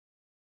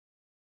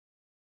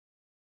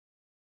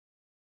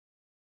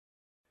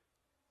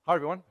Hi,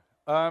 everyone.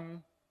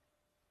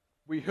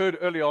 We heard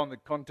earlier on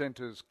that content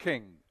is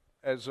king.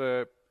 As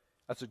a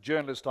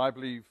journalist, I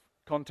believe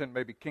content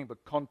may be king,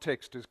 but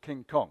context is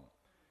King Kong.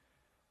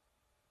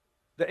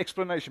 The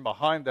explanation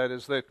behind that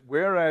is that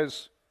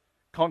whereas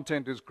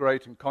content is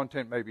great and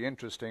content may be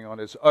interesting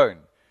on its own,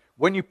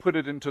 when you put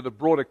it into the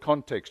broader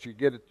context,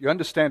 you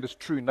understand its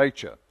true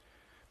nature.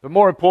 But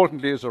more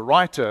importantly, as a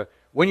writer,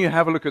 when you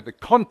have a look at the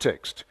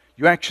context,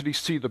 you actually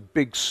see the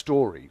big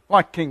story.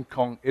 Like King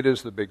Kong, it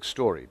is the big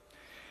story.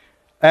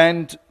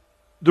 And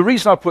the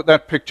reason I put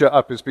that picture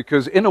up is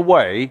because, in a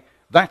way,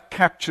 that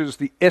captures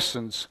the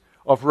essence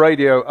of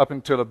radio up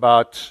until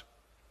about,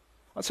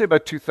 I'd say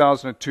about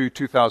 2002,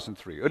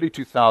 2003, early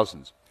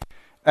 2000s.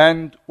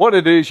 And what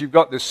it is, you've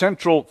got this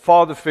central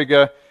father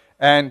figure,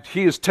 and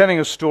he is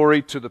telling a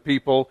story to the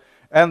people,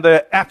 and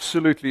they're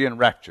absolutely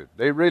enraptured.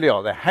 They really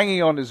are. They're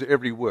hanging on his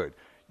every word.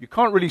 You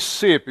can't really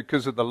see it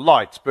because of the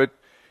lights, but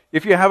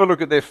if you have a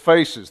look at their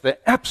faces, they're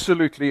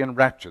absolutely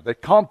enraptured. They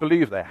can't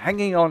believe they're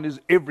hanging on his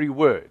every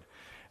word.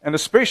 And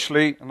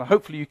especially, and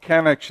hopefully you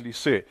can actually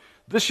see it,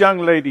 this young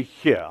lady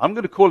here, I'm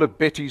going to call her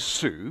Betty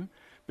Sue,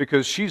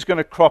 because she's going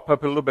to crop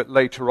up a little bit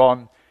later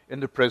on in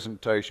the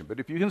presentation. But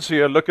if you can see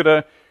her, look at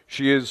her.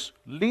 She is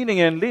leaning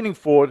in, leaning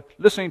forward,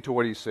 listening to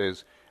what he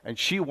says, and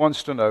she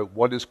wants to know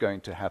what is going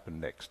to happen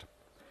next.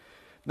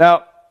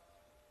 Now,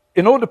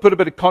 in order to put a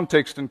bit of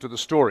context into the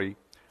story,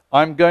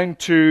 I'm going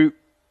to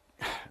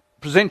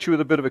present you with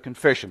a bit of a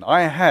confession.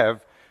 I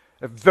have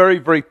a very,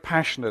 very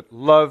passionate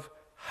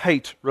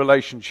love-hate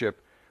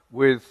relationship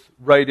with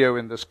radio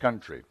in this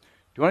country. Do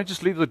you want to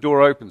just leave the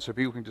door open so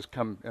people can just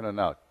come in and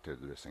out to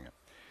this thing?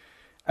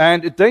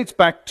 And it dates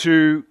back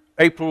to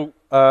April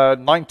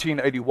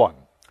 1981.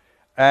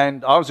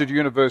 And I was at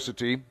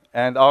university,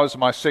 and I was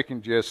in my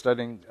second year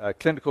studying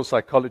clinical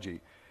psychology.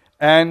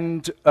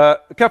 And a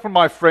couple of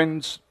my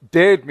friends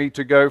dared me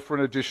to go for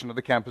an audition at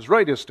the campus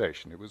radio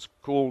station. It was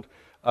called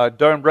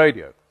Dome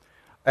Radio.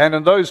 And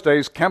in those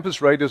days,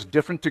 campus radio is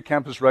different to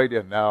campus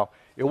radio now.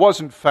 It was,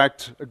 in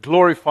fact, a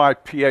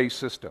glorified PA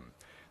system.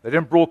 They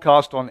didn't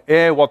broadcast on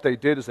air. What they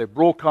did is they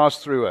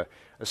broadcast through a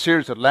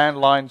series of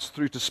landlines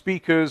through to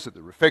speakers at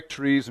the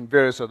refectories and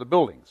various other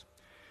buildings.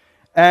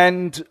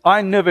 And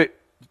I never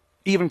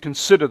even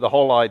considered the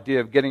whole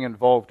idea of getting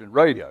involved in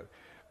radio.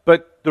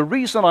 But the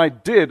reason I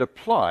did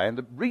apply, and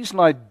the reason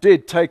I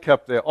did take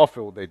up their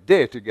offer, or their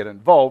dare to get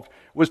involved,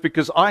 was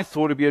because I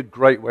thought it would be a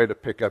great way to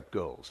pick up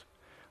girls.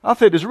 I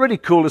thought it was really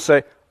cool to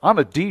say, I'm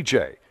a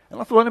DJ.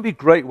 And I thought it would be a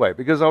great way,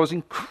 because I was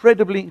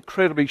incredibly,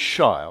 incredibly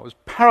shy. I was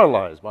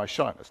paralyzed by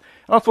shyness.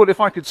 And I thought if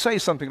I could say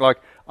something like,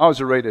 I was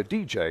a radio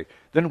DJ,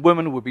 then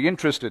women would be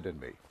interested in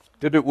me.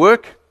 Did it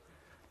work?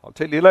 I'll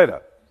tell you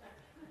later.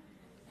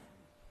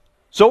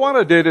 So what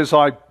I did is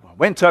I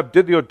went up,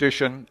 did the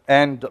audition,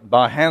 and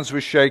my hands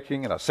were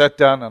shaking, and I sat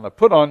down, and I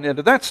put on, and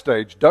at that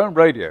stage, Dome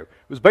Radio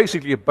was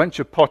basically a bunch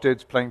of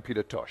potheads playing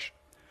Peter Tosh.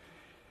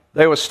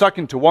 They were stuck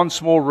into one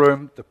small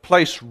room. The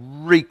place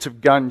reeked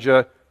of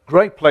ganja.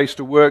 Great place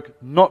to work,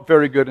 not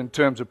very good in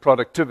terms of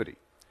productivity.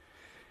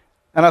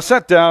 And I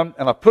sat down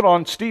and I put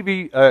on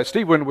Steve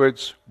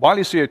Winwood's While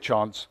You See a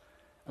Chance,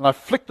 and I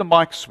flicked the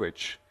mic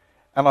switch,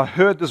 and I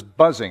heard this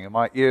buzzing in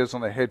my ears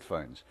on the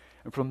headphones.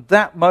 And from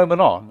that moment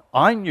on,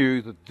 I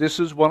knew that this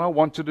is what I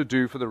wanted to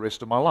do for the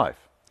rest of my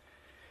life.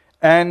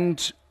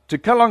 And to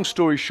cut a long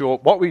story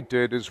short, what we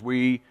did is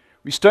we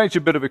staged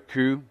a bit of a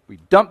coup. We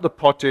dumped the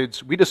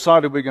potheads. We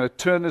decided we were going to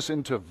turn this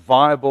into a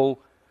viable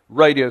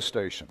radio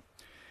station.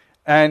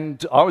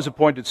 And I was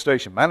appointed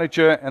station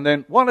manager. And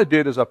then what I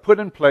did is I put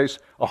in place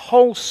a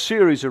whole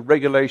series of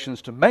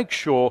regulations to make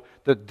sure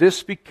that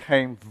this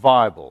became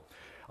viable.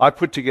 I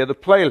put together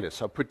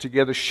playlists. I put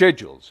together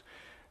schedules.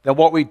 Then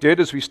what we did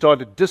is we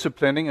started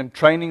disciplining and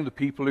training the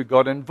people who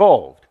got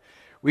involved.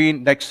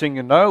 Next thing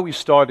you know, we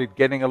started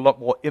getting a lot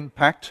more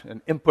impact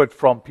and input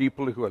from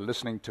people who are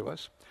listening to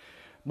us.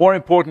 More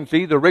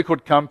importantly, the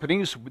record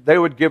companies, they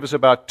would give us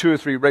about 2 or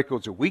 3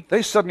 records a week.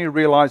 They suddenly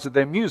realized that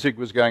their music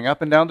was going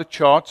up and down the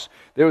charts.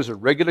 There was a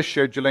regular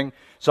scheduling.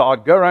 So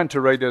I'd go around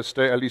to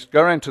at least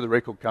go around to the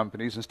record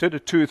companies. Instead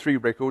of 2 or 3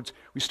 records,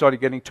 we started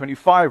getting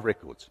 25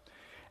 records.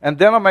 And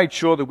then I made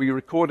sure that we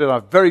recorded our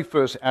very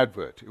first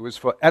advert. It was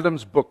for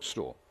Adams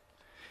Bookstore.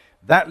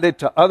 That led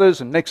to others,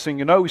 and next thing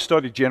you know, we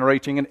started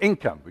generating an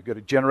income. We got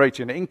to generate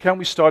an income.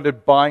 We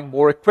started buying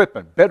more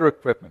equipment,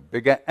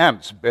 bigger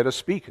amps, better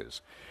speakers.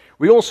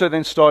 We also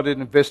then started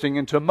investing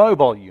into a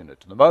mobile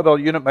unit. The mobile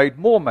unit made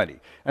more money,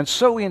 and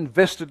so we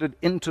invested it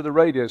into the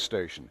radio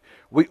station.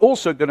 We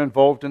also got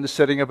involved in the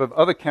setting up of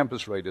other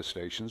campus radio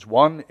stations,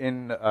 one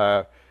in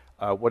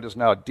what is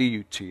now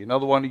DUT,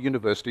 another one at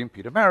University in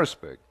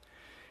Pietermaritzburg.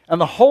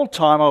 And the whole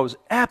time I was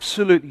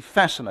absolutely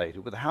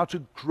fascinated with how to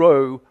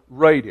grow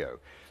radio.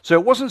 So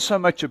it wasn't so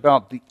much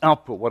about the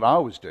output, what I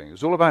was doing. It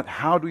was all about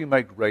how do we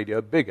make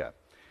radio bigger.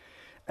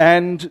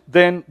 And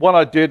then what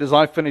I did is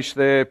I finished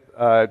there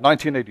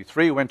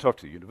 1983, went off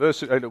to the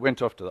university,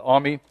 went off to the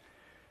Army.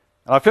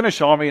 And I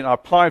finished Army and I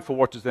applied for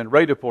what was then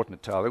Radio Port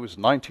Natal. It was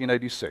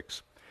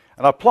 1986.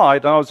 And I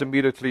applied, and I was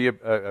immediately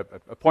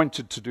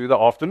appointed to do the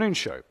afternoon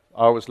show.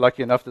 I was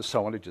lucky enough that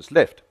someone had just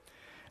left.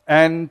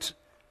 And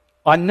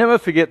I never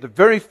forget the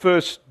very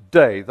first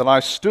day that I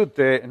stood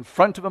there in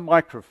front of a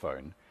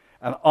microphone,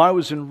 and I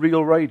was in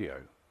real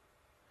radio.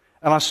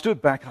 And I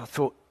stood back and I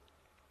thought,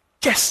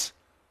 yes,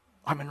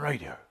 I'm in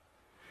radio.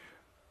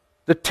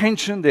 The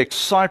tension, the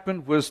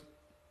excitement was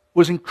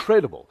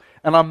incredible.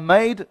 And I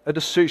made a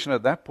decision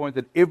at that point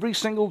that every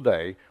single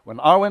day when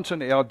I went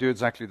on air, I'd do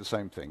exactly the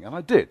same thing. And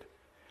I did.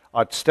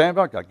 I'd stand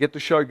back, I'd get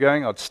the show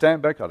going, I'd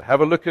stand back, I'd have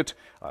a look at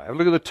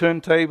the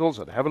turntables,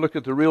 I'd have a look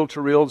at the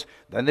reel-to-reels,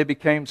 then they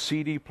became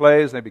CD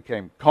players, they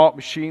became cart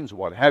machines, or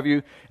what have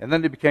you, and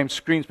then they became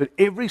screens. But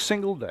every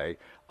single day,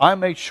 I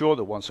made sure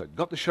that once I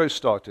got the show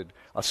started,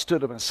 I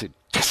stood up and said,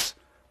 yes,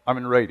 I'm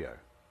in radio.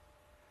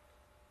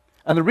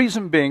 And the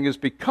reason being is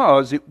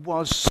because it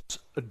was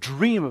a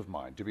dream of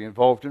mine to be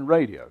involved in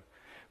radio.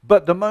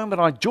 But the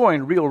moment I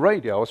joined Real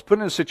Radio, I was put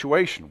in a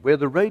situation where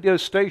the radio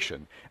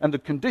station and the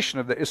condition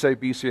of the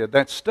SABC at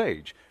that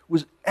stage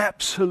was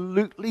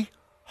absolutely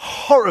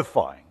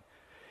horrifying.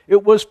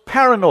 It was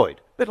paranoid,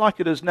 a bit like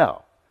it is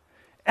now.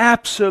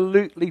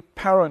 Absolutely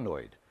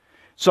paranoid.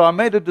 So I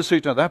made a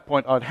decision at that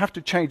point I'd have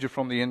to change it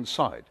from the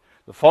inside.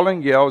 The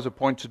following year, I was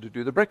appointed to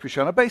do the breakfast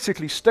show, and I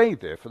basically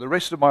stayed there for the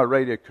rest of my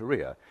radio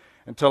career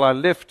until I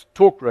left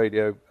Talk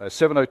Radio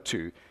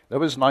 702. That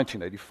was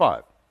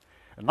 1985.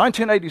 In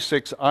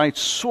 1986, I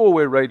saw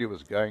where radio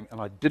was going, and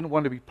I didn't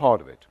want to be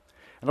part of it.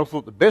 And I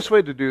thought the best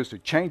way to do is to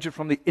change it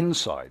from the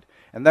inside,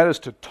 and that is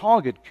to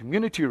target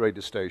community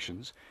radio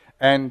stations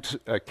and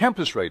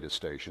campus radio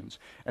stations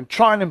and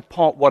try and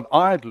impart what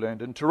I had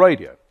learned into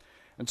radio.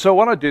 And so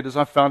what I did is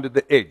I founded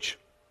The Edge.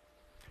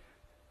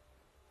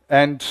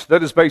 And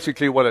that is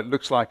basically what it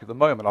looks like at the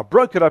moment. I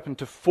broke it up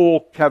into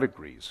 4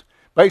 categories.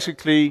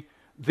 Basically,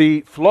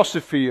 the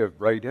philosophy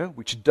of radio,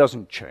 which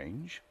doesn't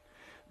change.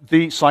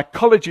 The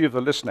psychology of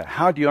the listener,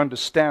 how do you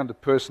understand the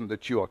person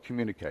that you are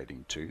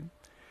communicating to?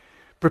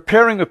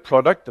 Preparing a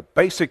product, the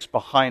basics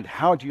behind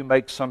how do you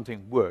make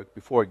something work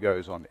before it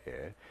goes on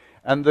air.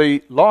 And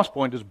the last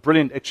point is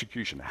brilliant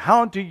execution.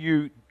 How do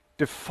you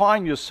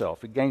define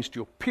yourself against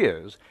your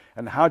peers,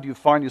 and how do you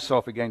find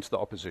yourself against the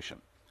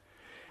opposition?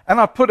 And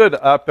I put it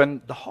up,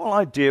 and the whole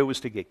idea was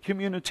to get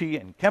community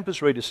and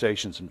campus radio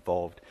stations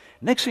involved.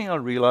 Next thing I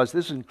realized,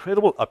 there's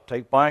incredible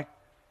uptake by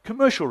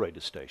commercial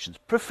radio stations,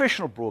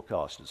 professional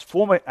broadcasters,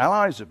 former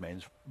allies of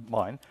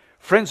mine,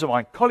 friends of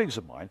mine, colleagues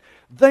of mine.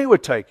 They were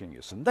taking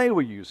this and they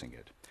were using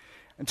it.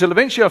 Until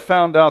eventually I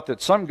found out that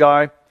some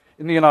guy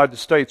in the United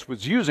States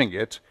was using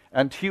it,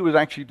 and he was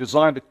actually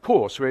designed a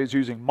course where he was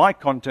using my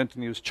content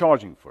and he was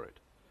charging for it.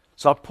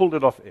 So I pulled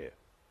it off air,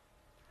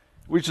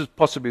 which is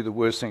possibly the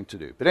worst thing to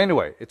do. But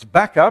anyway, it's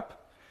back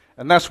up,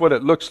 and that's what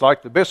it looks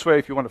like. The best way,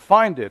 if you want to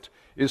find it,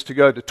 is to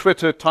go to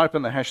Twitter, type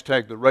in the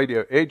hashtag The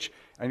Radio Edge,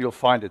 and you'll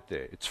find it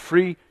there. It's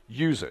free.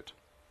 Use it.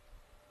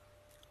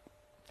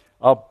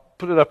 I'll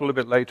put it up a little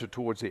bit later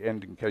towards the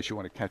end in case you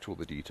want to catch all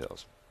the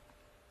details.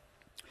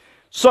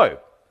 So,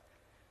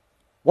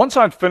 once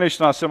I'd finished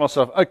and I said to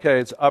myself, okay,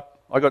 it's up,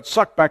 I got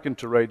sucked back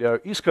into radio.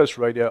 East Coast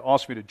Radio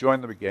asked me to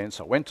join them again,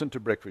 so I went into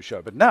Breakfast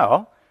Show. But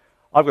now,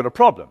 I've got a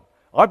problem.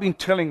 I've been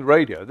telling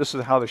radio this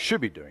is how they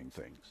should be doing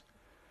things.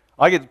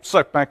 I get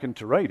sucked back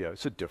into radio.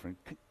 It's a different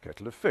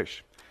kettle of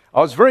fish. I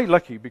was very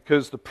lucky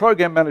because the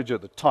program manager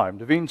at the time,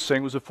 Naveen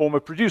Singh, was a former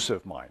producer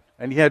of mine,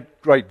 and he had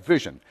great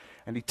vision.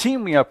 And he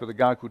teamed me up with a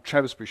guy called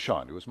Travis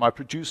Bouchard, who was my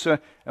producer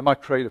and my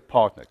creative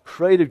partner,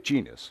 creative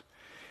genius.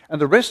 And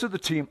the rest of the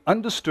team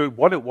understood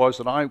what it was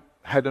that I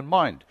had in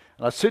mind.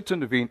 And I said to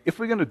Naveen, if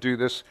we're going to do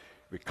this,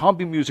 it can't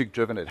be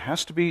music-driven, it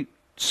has to be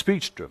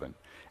speech-driven.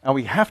 And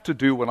we have to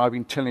do what I've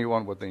been telling you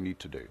on what they need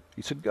to do.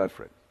 He said, go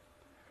for it.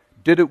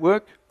 Did it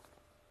work?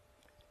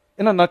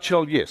 In a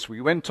nutshell, yes. We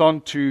went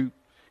on to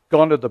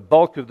garner the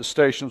bulk of the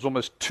station's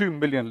almost 2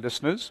 million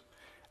listeners,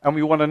 and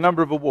we won a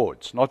number of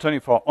awards, not only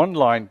for our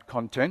online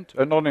content,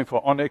 not only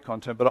for on-air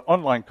content, but our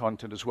online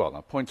content as well. And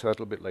I'll point to that a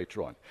little bit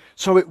later on.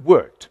 So it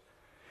worked.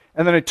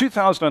 And then in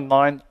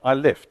 2009, I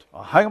left.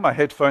 I hung my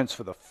headphones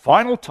for the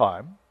final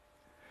time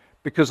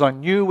because I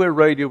knew where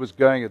radio was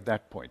going at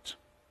that point.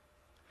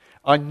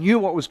 I knew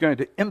what was going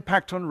to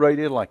impact on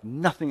radio like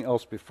nothing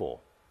else before.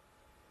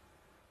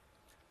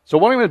 So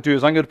what I'm going to do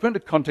is I'm going to put into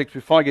context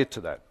before I get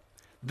to that.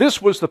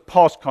 This was the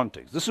past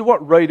context. This is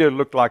what radio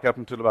looked like up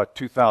until about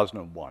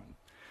 2001.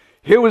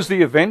 Here was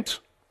the event.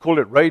 Call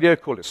it radio,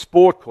 call it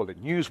sport, call it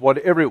news,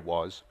 whatever it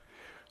was.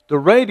 The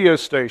radio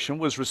station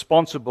was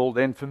responsible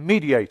then for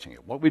mediating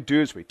it. What we'd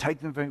do is we'd take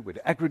them,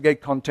 we'd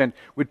aggregate content,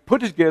 we'd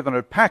put it together in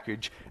a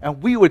package,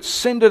 and we would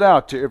send it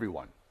out to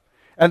everyone.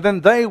 And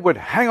then they would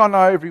hang on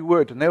our every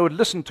word, and they would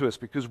listen to us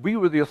because we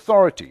were the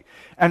authority.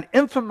 And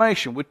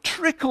information would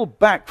trickle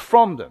back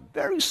from them,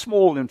 very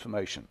small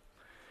information.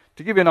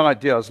 To give you an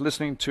idea, I was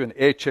listening to an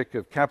air check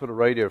of Capital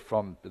Radio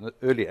from the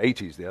early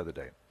 80s the other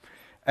day.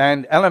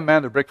 And Alan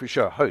Mann, the Breakfast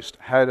Show host,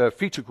 had a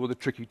feature called the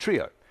Tricky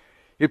Trio.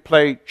 He'd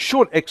play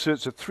short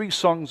excerpts of 3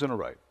 songs in a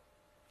row.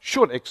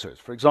 Short excerpts.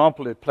 For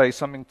example, he'd play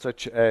something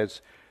such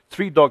as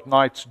Three Dog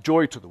Nights,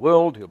 Joy to the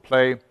World. He'll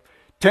play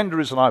Tender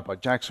is the Night by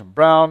Jackson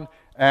Browne,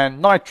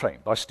 and Night Train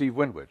by Steve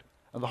Winwood.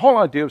 And the whole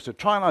idea was to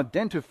try and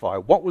identify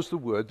what was the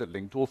word that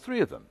linked all three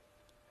of them.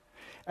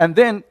 And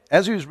then,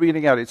 as he was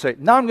reading out, he'd say,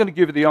 now I'm going to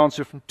give you the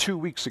answer from 2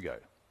 weeks ago.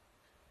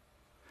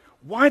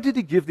 Why did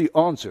he give the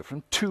answer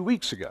from 2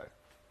 weeks ago?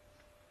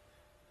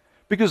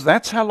 Because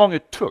that's how long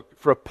it took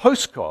for a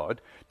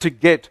postcard to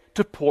get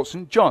to Port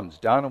St. John's,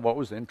 down in what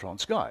was then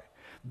Transkei.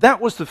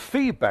 That was the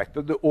feedback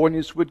that the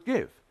audience would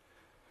give.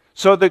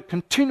 So the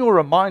continual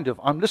reminder of,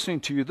 I'm listening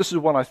to you, this is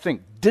what I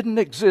think, didn't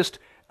exist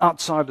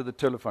outside of the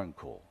telephone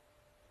call.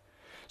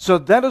 So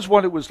that is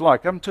what it was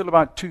like up until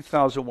about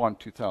 2001,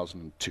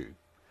 2002.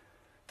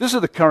 This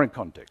is the current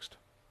context.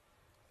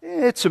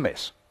 It's a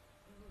mess.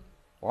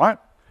 All right?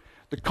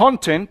 The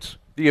content,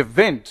 the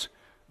event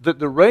that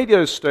the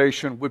radio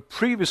station would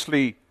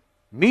previously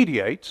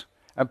mediate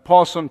and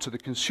pass on to the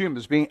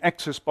consumers being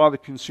accessed by the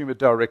consumer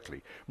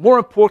directly. More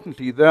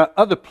importantly, there are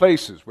other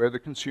places where the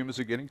consumers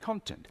are getting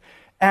content.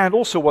 And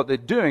also what they're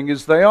doing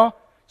is they are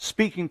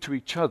speaking to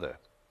each other.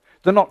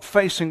 They're not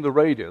facing the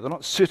radio. They're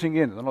not sitting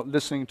in. They're not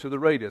listening to the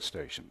radio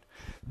station.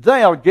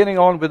 They are getting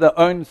on with their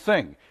own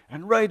thing.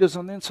 And radio's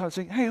on the inside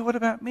saying, hey, what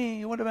about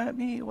me? What about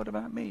me? What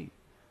about me?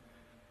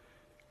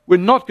 We're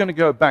not going to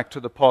go back to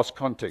the past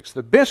context.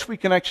 The best we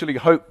can actually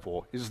hope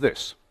for is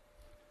this.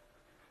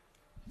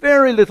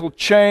 Very little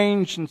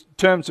change in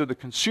terms of the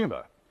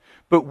consumer,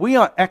 but we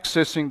are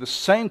accessing the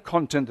same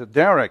content that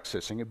they're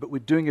accessing, but we're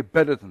doing it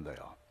better than they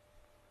are.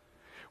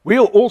 We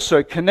are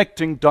also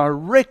connecting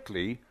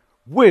directly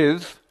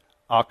with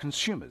our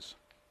consumers.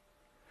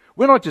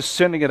 We're not just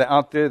sending it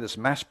out there, this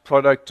mass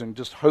product, and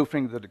just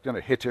hoping that it's going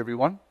to hit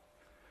everyone.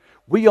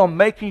 We are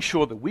making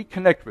sure that we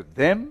connect with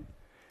them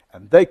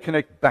and they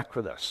connect back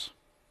with us.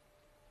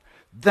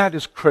 That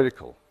is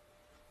critical.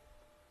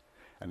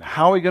 And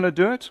how are we going to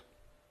do it?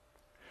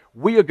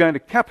 We are going to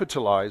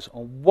capitalize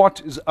on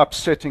what is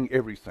upsetting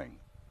everything.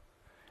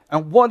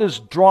 And what is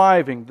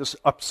driving this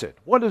upset?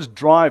 What is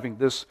driving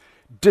this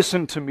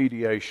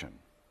disintermediation?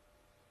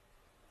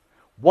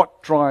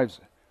 What drives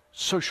it?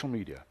 Social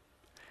media.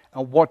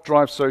 And what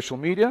drives social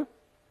media?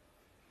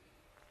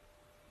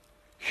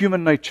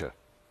 Human nature.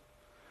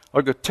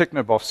 I've got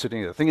Technoboff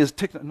sitting there. The thing is,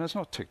 no, it's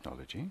not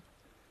technology.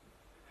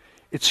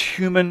 It's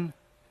human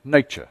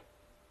nature.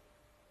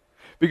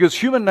 Because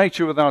human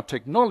nature without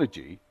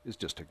technology is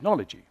just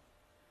technology.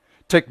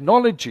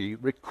 Technology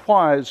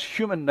requires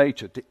human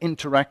nature to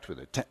interact with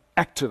it, to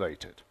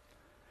activate it.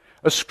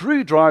 A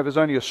screwdriver is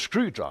only a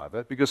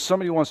screwdriver because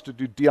somebody wants to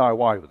do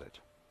DIY with it.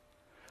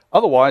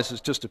 Otherwise, it's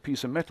just a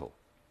piece of metal.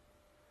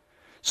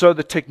 So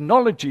the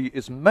technology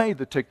is made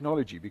the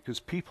technology because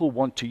people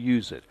want to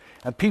use it.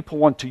 And people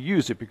want to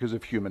use it because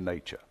of human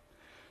nature.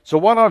 So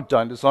what I've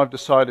done is I've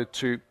decided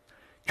to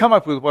come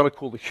up with what I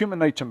call the human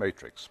nature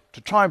matrix,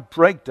 to try and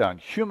break down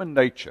human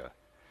nature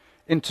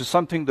into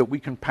something that we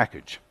can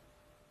package.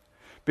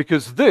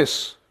 Because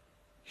this,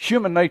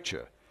 human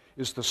nature,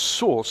 is the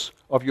source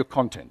of your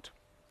content.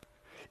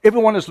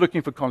 Everyone is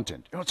looking for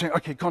content. You're not saying,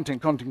 okay,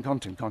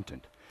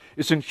 content.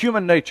 It's in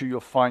human nature you'll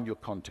find your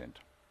content.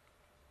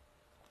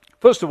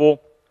 First of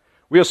all,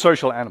 we are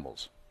social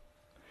animals.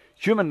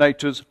 Human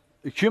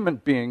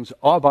beings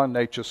are by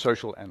nature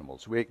social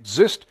animals. We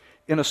exist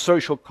in a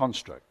social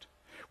construct.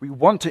 We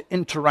want to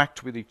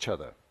interact with each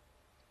other.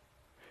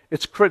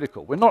 It's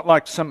critical. We're not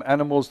like some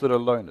animals that are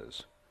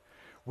loners.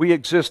 We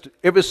exist,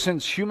 ever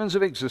since humans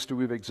have existed,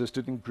 we've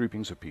existed in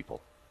groupings of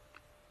people.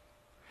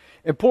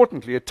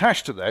 Importantly,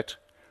 attached to that,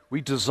 we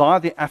desire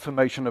the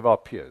affirmation of our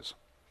peers.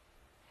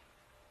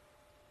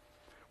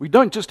 We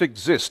don't just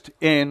exist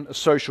in a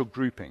social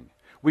grouping.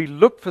 We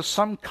look for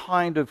some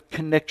kind of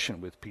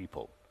connection with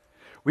people.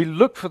 We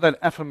look for that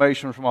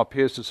affirmation from our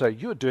peers to say,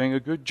 you're doing a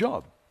good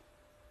job.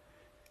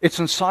 It's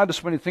inside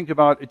us when you think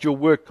about it, your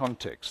work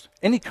context.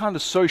 Any kind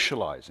of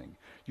socializing,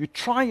 you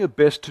try your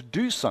best to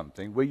do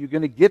something where you're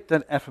going to get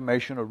that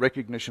affirmation or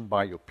recognition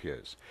by your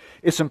peers.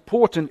 It's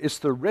important, it's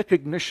the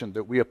recognition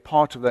that we are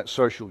part of that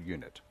social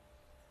unit.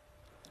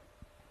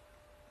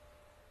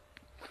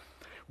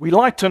 We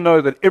like to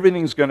know that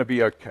everything's going to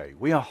be okay.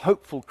 We are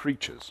hopeful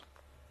creatures.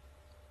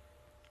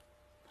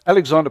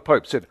 Alexander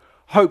Pope said,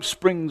 hope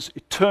springs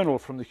eternal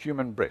from the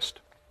human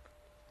breast.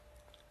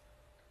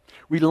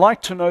 We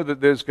like to know that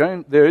there is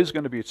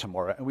going to be a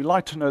tomorrow, and we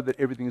like to know that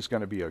everything is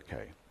going to be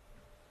okay.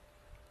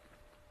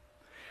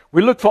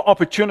 We look for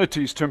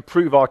opportunities to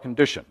improve our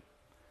condition.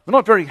 We're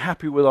not very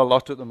happy with our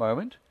lot at the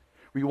moment.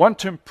 We want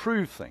to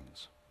improve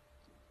things.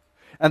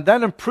 And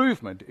that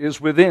improvement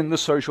is within the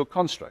social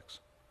constructs.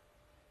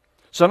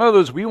 So in other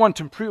words, we want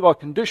to improve our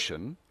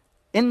condition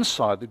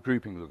inside the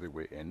grouping that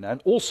we're in,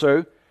 and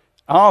also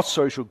our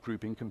social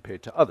grouping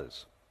compared to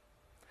others.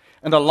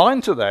 And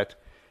aligned to that,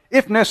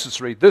 if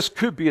necessary, this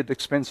could be at the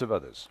expense of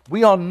others.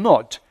 We are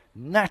not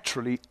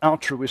naturally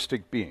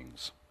altruistic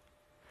beings.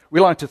 We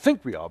like to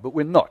think we are, but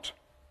we're not.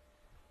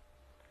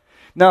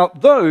 Now,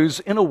 those,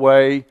 in a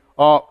way,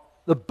 are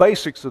the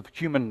basics of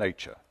human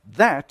nature.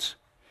 That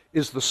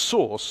is the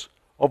source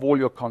of all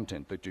your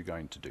content that you're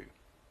going to do.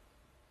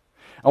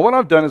 And what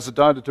I've done is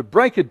decided to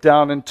break it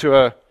down into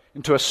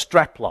a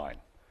strap line.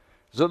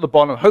 It's at the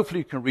bottom. Hopefully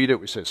you can read it,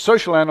 which says,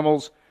 social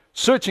animals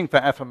searching for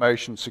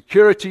affirmation,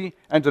 security,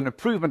 and an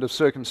improvement of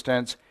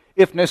circumstance,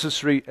 if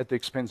necessary, at the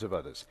expense of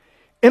others.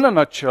 In a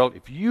nutshell,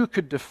 if you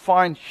could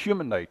define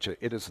human nature,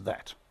 it is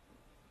that.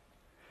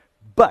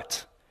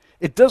 But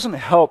it doesn't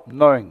help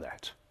knowing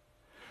that.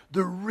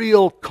 The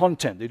real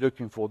content they're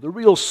looking for, the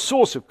real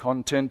source of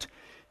content,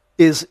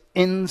 is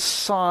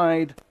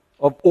inside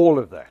of all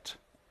of that.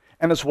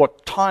 And it's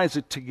what ties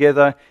it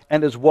together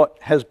and is what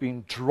has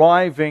been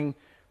driving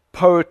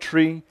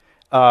poetry,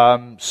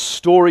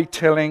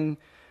 storytelling,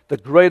 the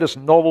greatest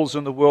novels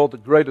in the world, the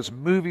greatest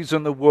movies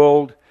in the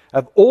world,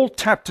 have all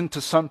tapped into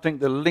something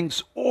that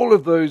links all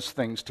of those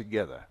things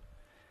together.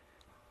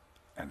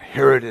 And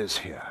here it is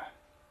here,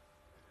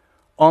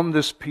 on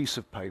this piece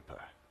of paper.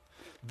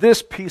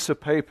 This piece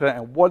of paper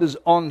and what is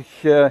on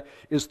here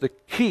is the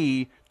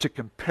key to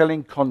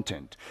compelling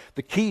content,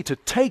 the key to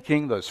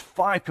taking those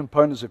 5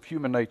 components of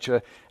human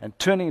nature and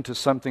turning into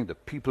something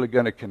that people are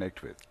going to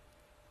connect with.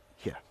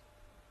 Here.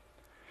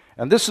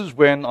 And this is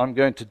when I'm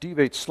going to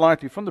deviate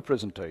slightly from the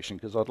presentation,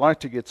 because I'd like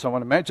to get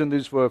someone, imagine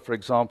these were, for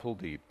example,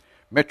 the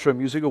Metro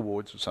Music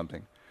Awards or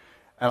something,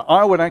 and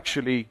I would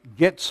actually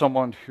get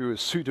someone who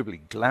is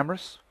suitably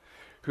glamorous,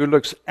 who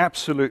looks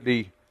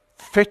absolutely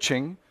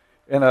fetching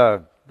in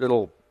a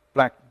little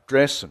black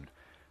dress and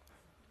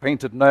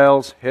painted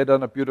nails, hair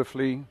done up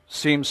beautifully,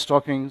 seam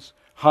stockings,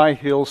 high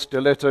heels,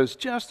 stilettos,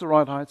 just the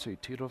right height, so you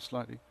tee it off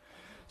slightly.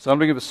 So I'm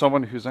looking for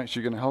someone who's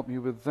actually going to help me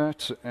with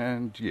that,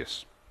 and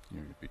yes,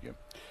 you begin.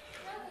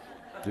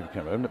 Give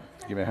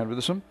me a hand with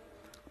this one.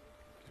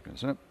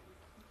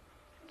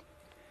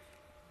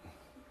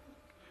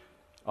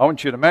 I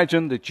want you to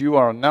imagine that you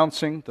are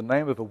announcing the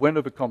name of a winner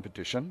of a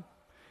competition,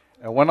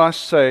 and when I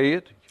say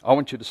it, I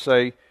want you to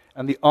say,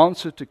 and the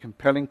answer to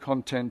compelling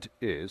content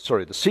is,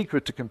 sorry, the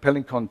secret to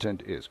compelling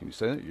content is, can you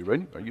say that? You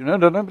ready? No.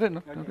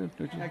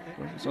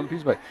 It's on a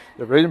piece of paper.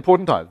 They're very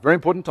important time,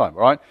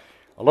 all right?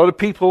 A lot of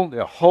people,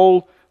 their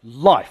whole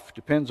life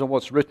depends on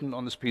what's written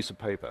on this piece of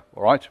paper,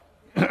 all right?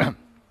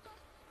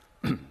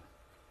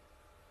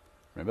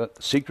 Remember,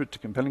 the secret to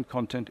compelling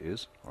content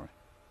is, all right,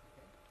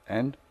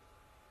 and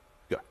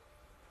go.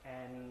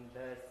 And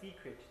the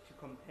secret to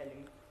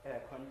compelling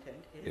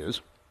content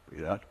is,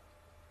 read it out.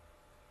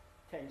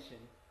 Tension.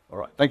 All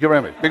right, thank you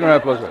very much. Big round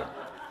of applause for that.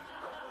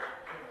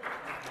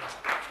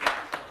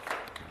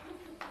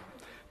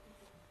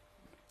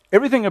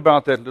 Everything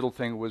about that little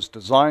thing was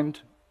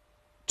designed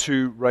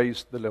to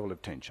raise the level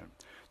of tension.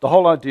 The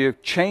whole idea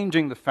of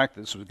changing the fact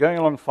that this was going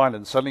along fine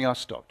and suddenly I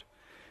stopped.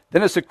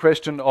 Then it's a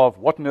question of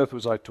what on earth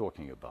was I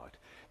talking about?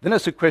 Then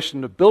it's a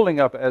question of building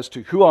up as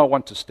to who I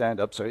want to stand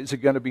up. So is it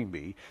going to be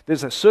me?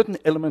 There's a certain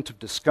element of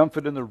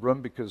discomfort in the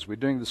room because we're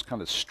doing this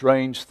kind of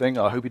strange thing.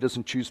 I hope he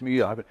doesn't choose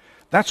me.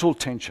 That's all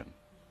tension.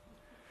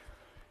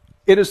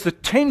 It is the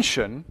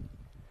tension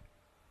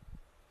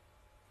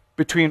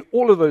between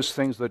all of those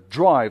things that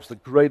drives the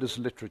greatest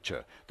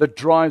literature, that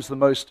drives the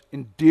most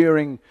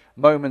endearing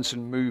moments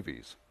in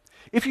movies.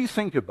 If you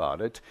think about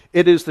it,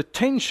 it is the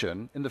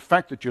tension in the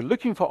fact that you're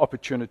looking for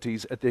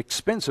opportunities at the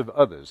expense of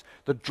others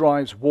that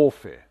drives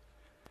warfare.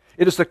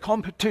 It is the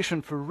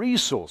competition for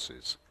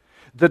resources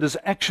that is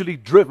actually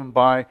driven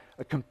by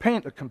a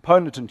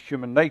component in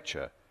human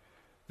nature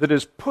that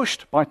is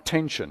pushed by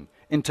tension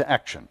into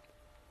action.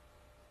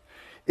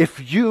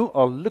 If you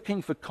are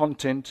looking for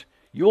content,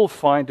 you'll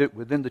find it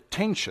within the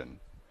tension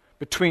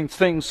between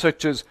things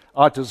such as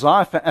our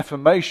desire for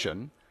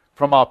affirmation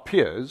from our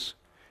peers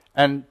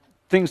and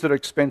things that are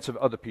expensive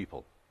of other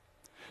people.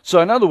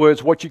 So in other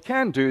words, what you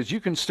can do is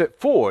you can step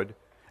forward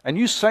and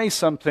you say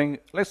something,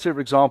 let's say for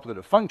example at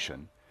a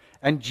function,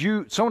 and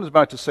someone is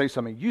about to say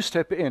something, you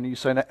step in and you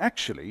say, no,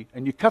 actually,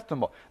 and you cut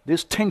them off.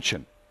 There's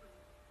tension.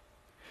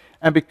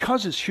 And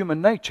because it's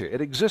human nature,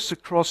 it exists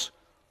across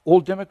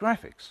all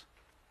demographics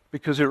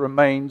because it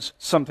remains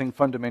something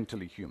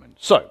fundamentally human.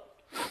 So,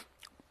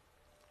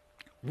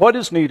 what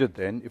is needed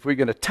then, if we're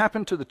going to tap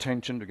into the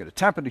tension, we're going to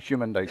tap into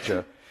human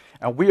nature,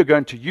 and we are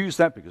going to use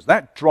that because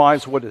that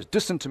drives what is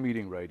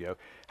disintermediating radio.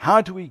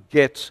 How do we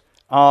get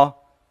our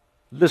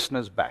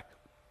listeners back?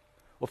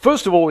 Well,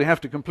 first of all, we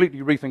have to completely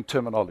rethink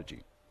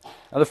terminology.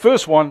 And the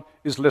first one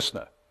is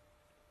listener.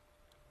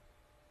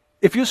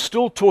 If you're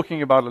still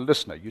talking about a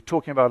listener, you're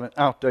talking about an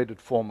outdated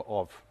form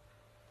of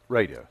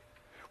radio.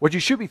 What you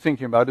should be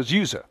thinking about is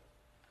user,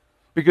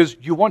 because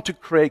you want to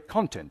create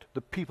content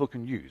that people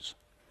can use,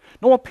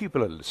 not what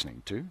people are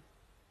listening to.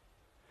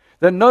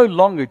 They're no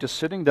longer just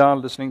sitting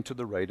down listening to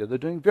the radio. They're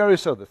doing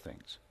various other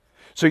things.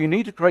 So you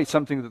need to create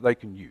something that they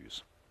can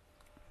use.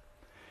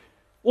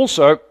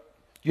 Also,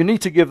 you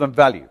need to give them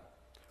value.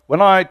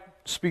 When I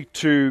speak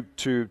to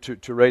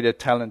radio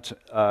talent,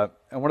 and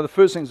one of the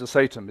first things I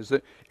say to them is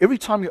that every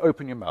time you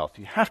open your mouth,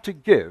 you have to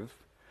give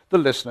the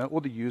listener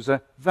or the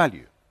user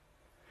value.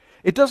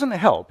 It doesn't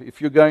help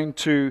if you're going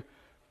to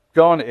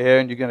go on air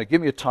and you're going to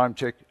give me a time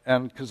check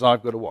and because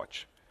I've got to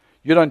watch.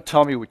 You don't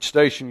tell me which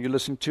station you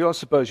listen to. I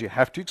suppose you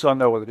have to, because I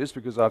know what it is,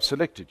 because I've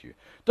selected you.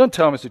 Don't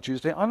tell me it's a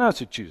Tuesday. I know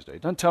it's a Tuesday.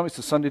 Don't tell me it's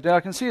a Sunday day.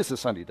 I can see it's a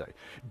Sunday day.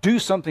 Do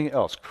something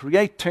else.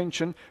 Create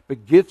tension,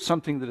 but give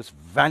something that is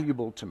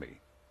valuable to me.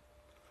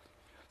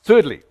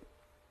 Thirdly,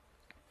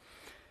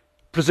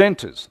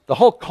 presenters. The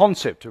whole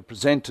concept of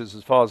presenters,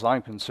 as far as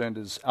I'm concerned,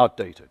 is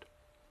outdated.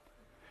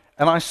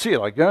 And I see it.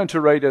 I go into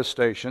radio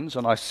stations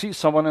and I see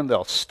someone and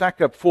they'll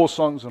stack up 4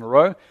 songs in a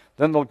row.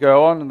 Then they'll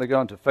go on and they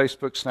go into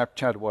Facebook,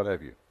 Snapchat, what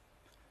have you.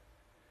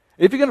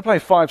 If you're going to play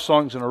 5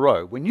 songs in a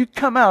row, when you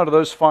come out of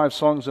those 5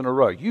 songs in a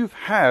row, you've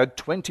had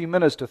 20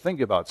 minutes to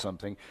think about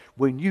something.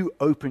 When you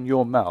open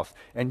your mouth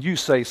and you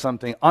say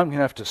something, I'm going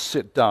to have to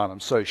sit down. I'm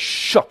so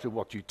shocked at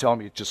what you tell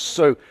me. It's just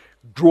so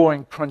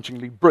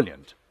drawing-crunchingly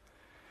brilliant.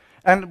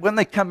 And when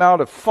they come out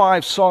of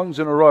 5 songs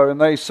in a row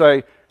and they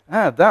say,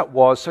 that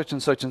was such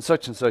and such and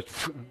such and such,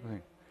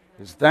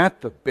 is that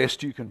the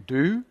best you can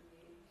do?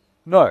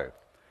 No.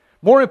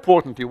 More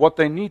importantly, what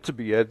they need to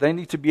be, they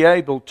need to be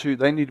a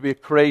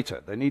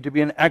creator. They need to be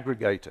an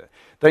aggregator.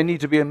 They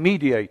need to be a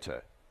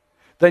mediator.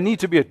 They need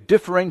to be a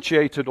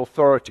differentiated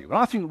authority. When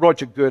I think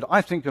Roger Good,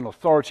 I think an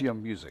authority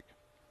on music.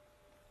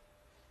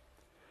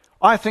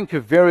 I think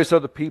of various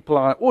other people,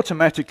 and I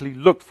automatically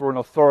look for an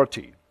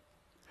authority.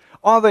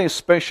 Are they a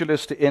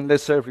specialist in,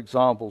 let's say, for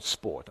example,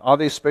 sport? Are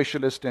they a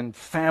specialist in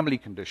family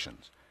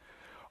conditions?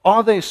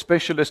 Are they a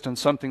specialist in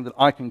something that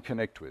I can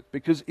connect with?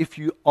 Because if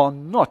you are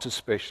not a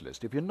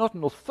specialist, if you're not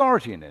an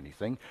authority in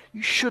anything,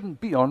 you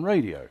shouldn't be on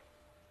radio.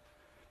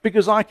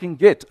 Because I can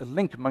get a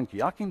link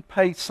monkey. I can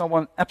pay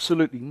someone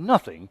absolutely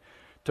nothing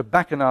to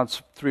back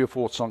announce 3 or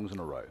 4 songs in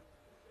a row.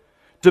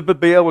 To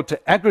be able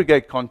to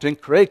aggregate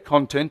content, create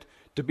content,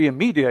 to be a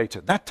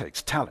mediator, that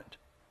takes talent.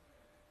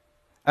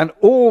 And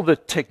all the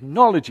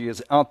technology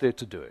is out there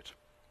to do it.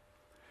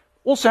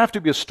 Also have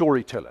to be a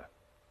storyteller.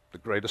 The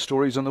greatest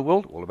stories in the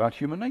world, all about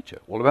human nature,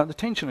 all about the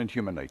tension in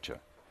human nature.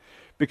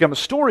 Become a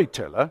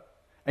storyteller,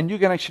 and you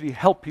can actually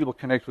help people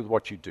connect with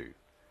what you do.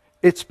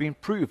 It's been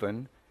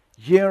proven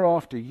year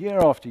after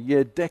year after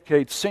year,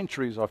 decades,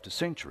 centuries after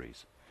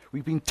centuries.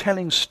 We've been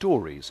telling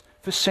stories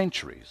for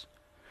centuries.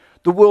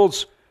 The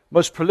world's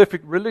most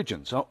prolific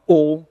religions are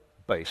all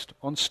based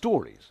on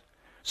stories.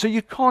 So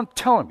you can't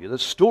tell me that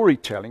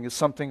storytelling is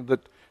something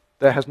that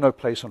has no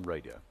place on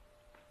radio.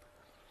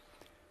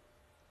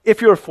 If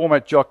you're a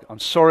format jock, I'm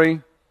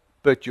sorry,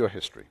 but you're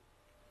history.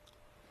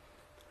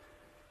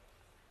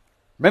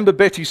 Remember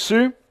Betty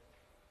Sue?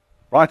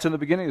 Right in the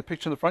beginning, the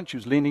picture in the front, she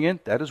was leaning in.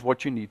 That is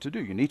what you need to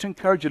do. You need to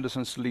encourage your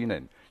listeners to lean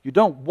in. You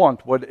don't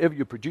want whatever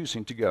you're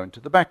producing to go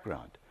into the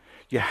background.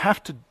 You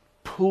have to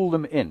pull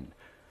them in.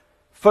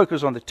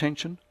 Focus on the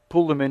tension,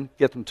 pull them in,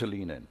 get them to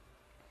lean in.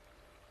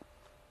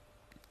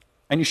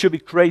 And you should be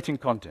creating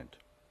content,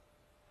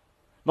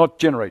 not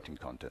generating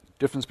content.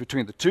 Difference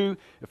between the two: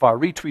 if I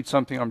retweet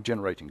something, I'm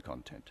generating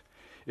content.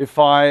 If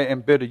I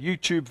embed a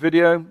YouTube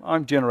video,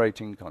 I'm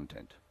generating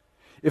content.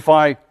 If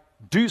I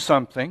do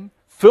something,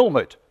 film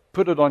it,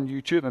 put it on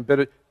YouTube, embed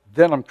it,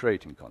 then I'm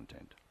creating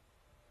content.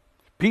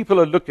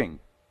 People are looking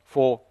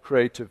for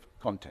creative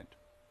content.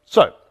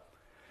 So,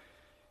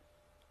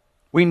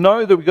 we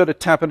know that we've got to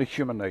tap into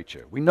human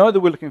nature. We know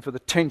that we're looking for the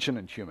tension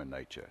in human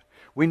nature.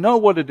 We know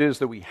what it is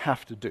that we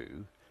have to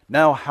do.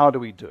 Now, how do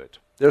we do it?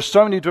 There are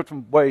so many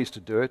different ways to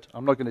do it.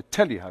 I'm not going to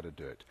tell you how to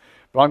do it.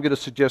 But I'm going to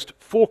suggest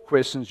 4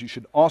 questions you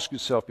should ask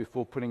yourself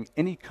before putting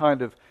any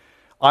kind of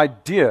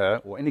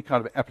idea or any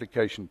kind of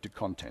application to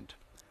content.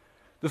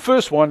 The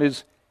first one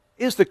is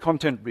the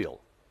content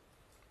real?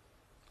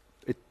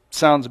 It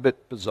sounds a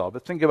bit bizarre,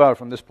 but think about it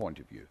from this point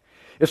of view.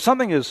 If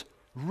something is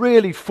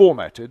really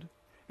formatted,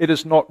 it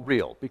is not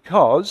real,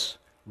 because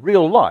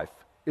real life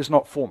is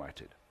not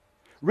formatted.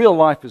 Real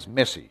life is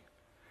messy.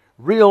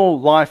 Real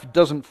life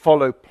doesn't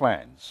follow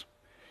plans.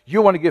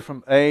 You want to get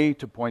from A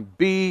to point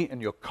B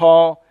in your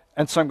car,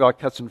 and some guy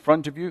cuts in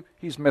front of you,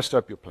 he's messed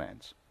up your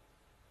plans.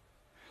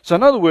 So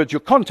in other words,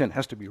 your content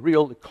has to be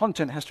real. The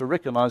content has to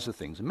recognize that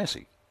things are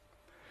messy.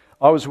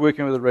 I was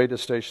working with a radio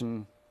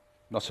station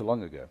not so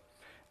long ago,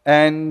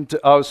 and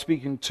I was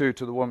speaking to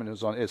the woman who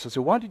was on air. So I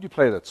said, why did you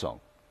play that song?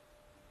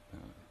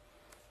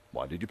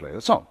 Why did you play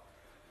that song?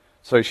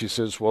 So she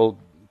says, well,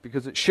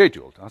 because it's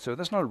scheduled. I said,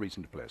 there's no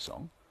reason to play a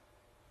song.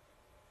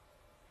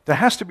 There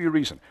has to be a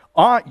reason.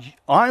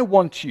 I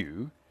want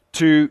you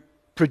to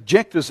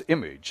project this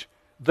image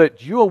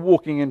that you are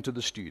walking into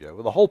the studio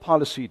with a whole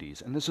pile of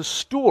CDs, and there's a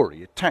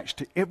story attached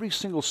to every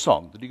single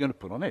song that you're going to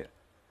put on air.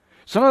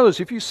 So in other words,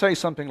 if you say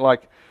something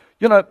like,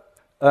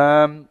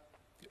 I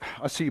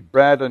see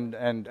Brad and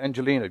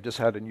Angelina have just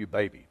had a new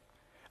baby.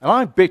 And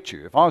I bet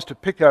you, if I was to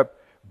pick up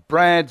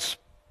Brad's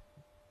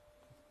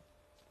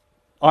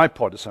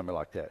iPod or something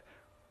like that,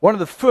 one of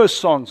the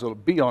first songs that will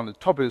be on the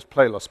top of his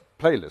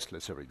playlist,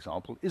 let's say, for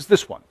example, is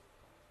this one.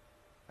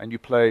 And you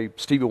play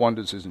Stevie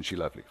Wonder's Isn't She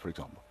Lovely, for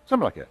example.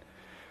 Something like that.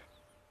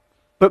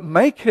 But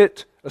make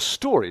it a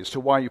story as to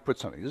why you put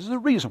something. This is the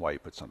reason why you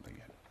put something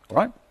in.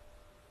 All right?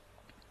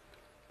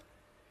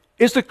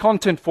 Is the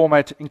content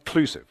format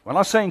inclusive? When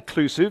I say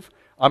inclusive,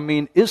 I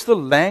mean, is the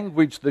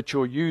language that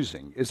you're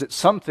using, is it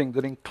something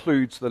that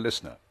includes the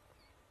listener?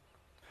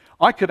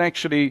 I could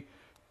actually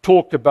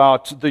talk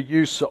about the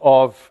use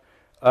of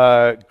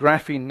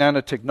graphene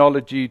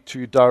nanotechnology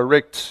to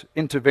direct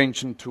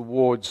intervention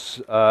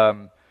towards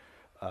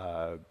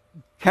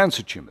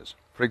cancer tumors,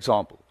 for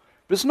example.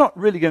 But it's not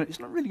really going to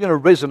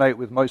resonate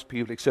with most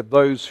people except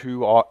those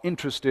who are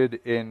interested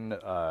in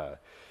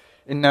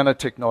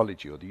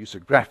nanotechnology or the use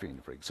of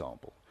graphene, for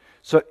example.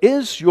 So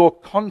is your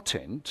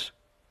content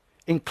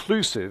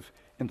inclusive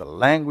in the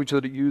language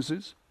that it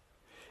uses?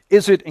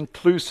 Is it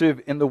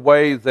inclusive in the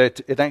way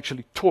that it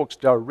actually talks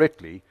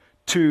directly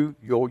to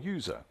your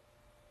user?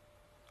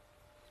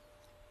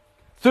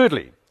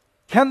 Thirdly,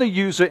 can the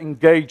user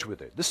engage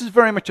with it? This is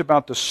very much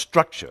about the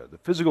structure, the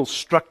physical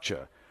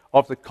structure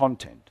of the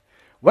content.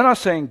 When I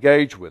say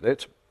engage with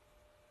it,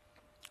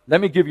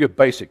 let me give you a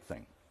basic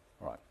thing.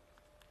 All right.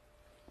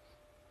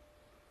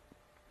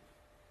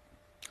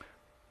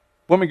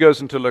 Woman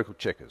goes into local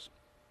Checkers.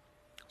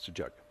 It's a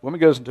joke. Woman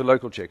goes into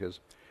local Checkers.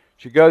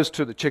 She goes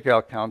to the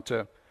checkout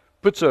counter,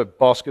 puts a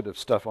basket of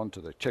stuff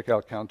onto the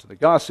checkout counter. The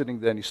guy's sitting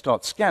there and he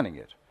starts scanning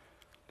it.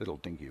 Little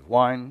dinky of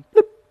wine,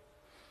 blip.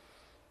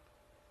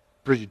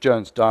 Bridget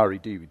Jones' Diary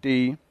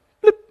DVD,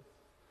 blip.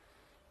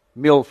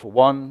 Meal for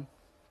one,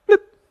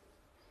 blip.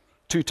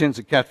 2 tins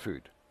of cat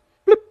food,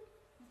 blip.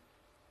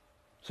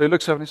 So he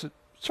looks up and he says,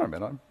 sorry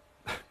man,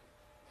 I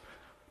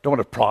don't want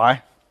to pry,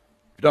 if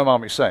you don't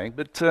mind me saying,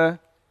 but are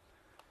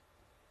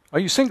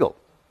you single?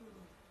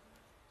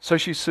 So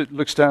she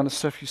looks down at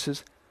stuff, she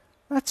says,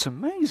 that's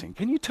amazing.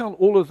 Can you tell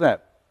all of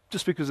that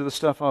just because of the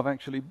stuff I've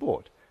actually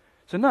bought?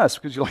 So no, it's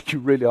because you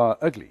really are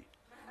ugly.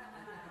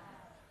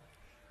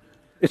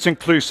 It's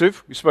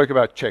inclusive. We spoke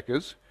about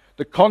Checkers.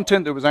 The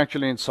content that was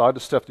actually inside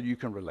is stuff that you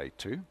can relate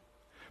to.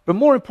 But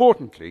more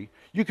importantly,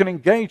 you can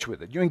engage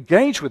with it. You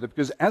engage with it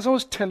because as I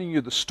was telling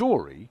you the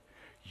story,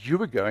 you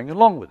were going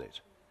along with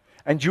it.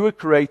 And you were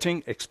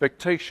creating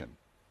expectation.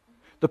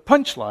 The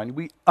punchline,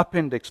 we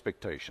upend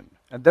expectation.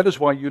 And that is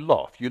why you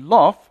laugh. You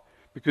laugh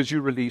because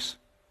you release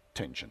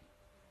tension.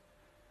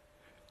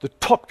 The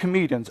top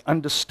comedians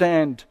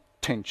understand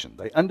tension.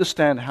 They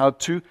understand how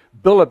to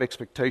build up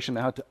expectation,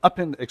 how to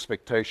upend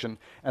expectation,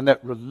 and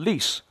that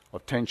release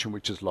of tension,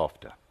 which is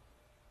laughter.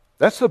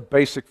 That's the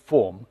basic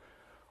form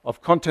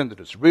of content that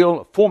is real,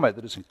 a format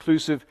that is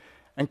inclusive,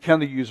 and can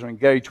the user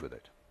engage with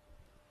it?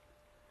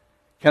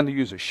 Can the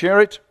user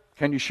share it?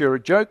 Can you share a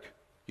joke?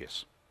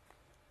 Yes.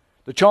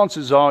 The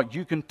chances are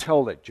you can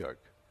tell that joke.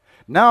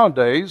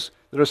 Nowadays,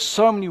 there are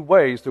so many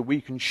ways that we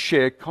can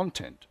share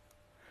content.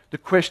 The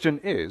question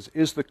is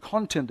the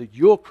content that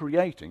you're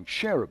creating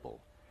shareable?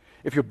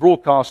 If you're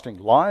broadcasting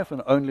live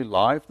and only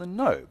live, then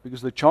no,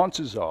 because the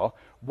chances are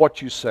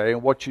what you say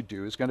and what you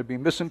do is going to be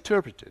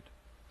misinterpreted.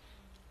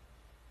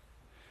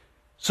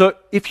 So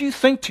if you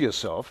think to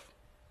yourself,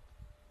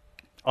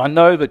 I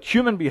know that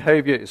human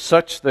behavior is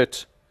such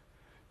that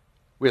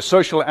we're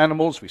social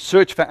animals, we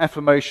search for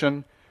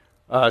affirmation,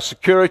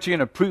 security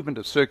and improvement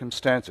of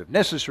circumstance, if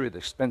necessary, at the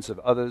expense of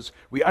others.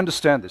 We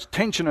understand there's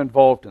tension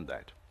involved in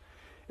that.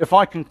 If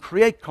I can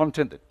create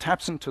content that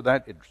taps into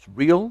that, it's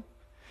real,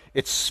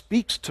 it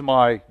speaks to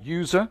my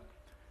user.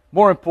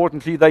 More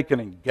importantly, they can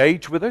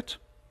engage with it.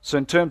 So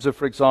in terms of,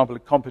 for example, a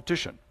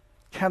competition,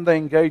 can they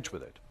engage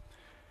with it?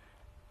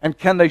 And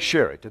can they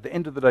share it? At the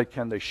end of the day,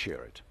 can they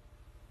share it?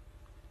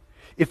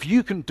 If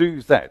you can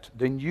do that,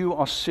 then you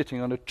are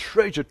sitting on a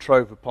treasure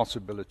trove of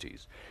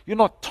possibilities. You're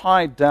not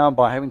tied down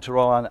by having to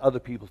rely on other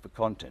people for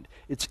content.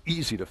 It's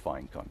easy to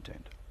find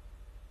content.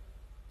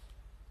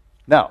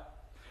 Now,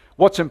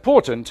 what's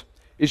important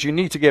is you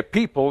need to get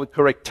people, the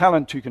correct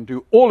talent, who can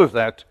do all of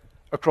that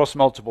across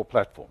multiple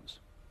platforms.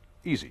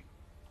 Easy.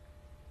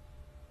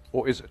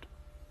 Or is it?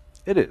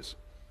 It is.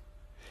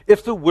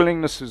 If the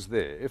willingness is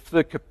there, if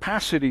the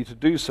capacity to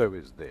do so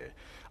is there.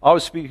 I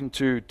was speaking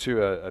to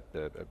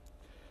a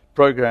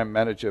program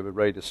manager of a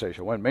radio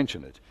station, I won't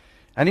mention it,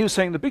 and he was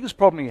saying the biggest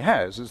problem he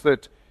has is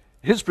that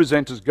his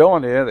presenters go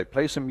on air, they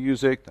play some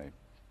music, they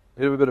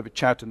have a bit of a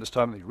chat, and this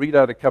time they read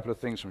out a couple of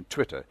things from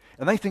Twitter,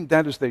 and they think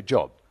that is their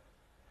job.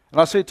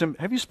 And I said to him,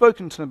 have you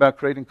spoken to them about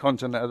creating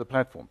content on other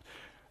platforms?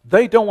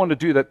 They don't want to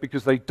do that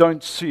because they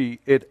don't see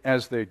it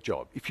as their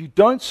job. If you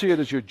don't see it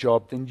as your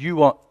job, then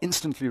you are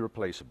instantly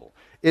replaceable.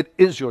 It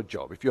is your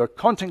job. If you're a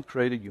content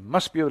creator, you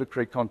must be able to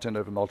create content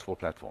over multiple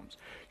platforms.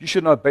 You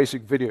should know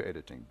basic video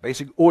editing,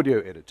 basic audio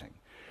editing.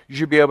 You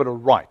should be able to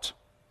write.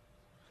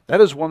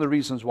 That is one of the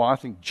reasons why I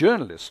think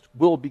journalists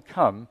will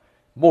become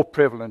more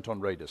prevalent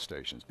on radio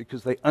stations,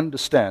 because they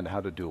understand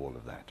how to do all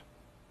of that.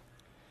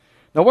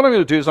 Now what I'm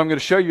going to do is I'm going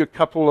to show you a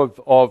couple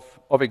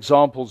of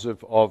examples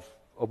of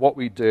what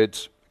we did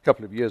a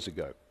couple of years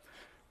ago.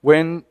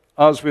 When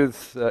I was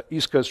with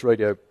East Coast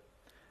Radio,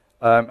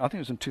 I think it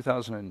was in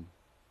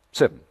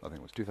 2007, I think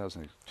it was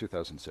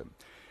 2007.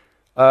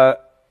 I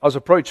was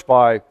approached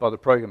by the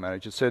program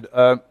manager, said,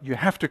 you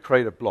have to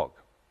create a blog.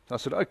 So I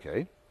said,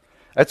 okay,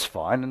 that's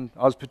fine, and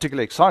I was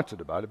particularly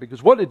excited about it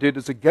because what it did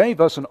is it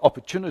gave us an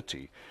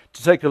opportunity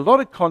to take a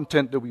lot of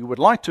content that we would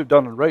like to have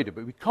done on radio,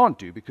 but we can't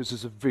do because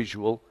there's a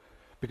visual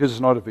because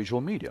it's not a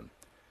visual medium.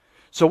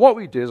 So what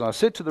we did is I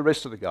said to the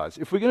rest of the guys,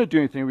 if we're going to do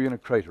anything, we're going to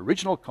create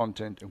original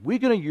content, and we're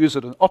going to use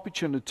it as an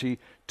opportunity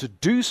to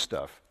do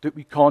stuff that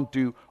we can't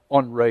do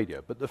on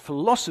radio. But the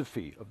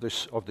philosophy of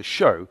the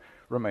show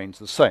remains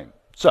the same.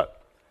 So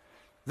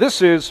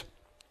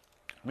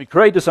we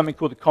created something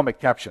called the comic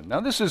caption. Now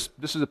this is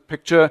a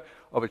picture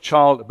of a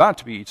child about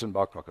to be eaten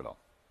by a crocodile.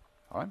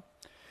 All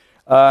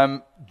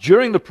right?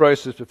 During the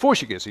process, before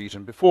she gets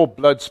eaten, before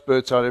blood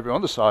spurts out everywhere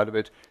on the side of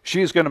it,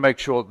 she is going to make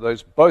sure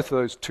that both of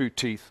those two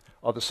teeth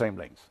are the same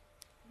length.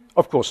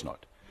 Of course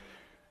not.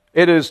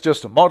 It is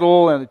just a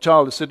model, and the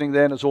child is sitting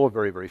there, and it's all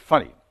very, very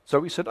funny. So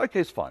we said,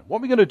 okay, it's fine.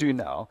 What we're going to do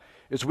now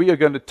is we are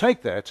going to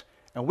take that,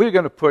 and we're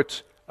going to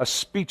put a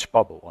speech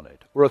bubble on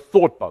it, or a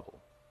thought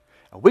bubble.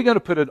 And we're going to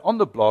put it on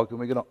the blog, and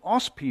we're going to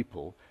ask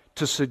people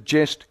to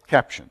suggest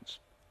captions.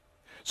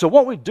 So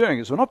what we're doing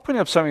is we're not putting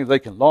up something they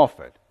can laugh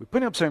at. We're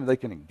putting up something they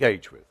can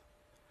engage with.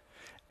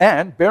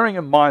 And bearing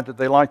in mind that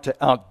they like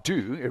to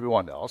outdo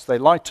everyone else, they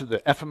like to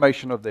the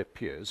affirmation of their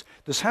peers,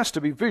 this has to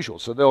be visual.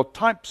 So they'll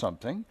type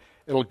something,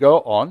 it'll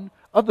go on,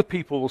 other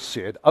people will see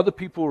it, other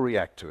people will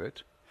react to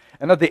it,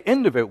 and at the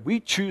end of it,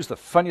 we choose the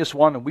funniest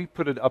one and we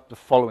put it up the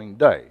following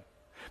day.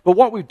 But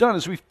what we've done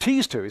is we've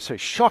teased her. It's a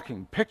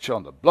shocking picture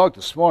on the blog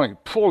this morning.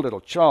 Poor little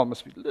child,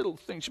 must be a little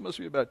thing, she must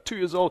be about 2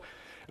 years old.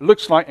 It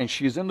looks like, and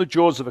she's in the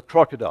jaws of a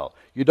crocodile.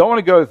 You don't want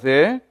to go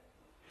there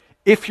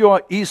if you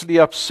are easily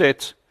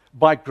upset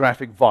by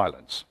graphic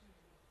violence.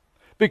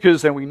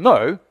 Because then we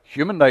know,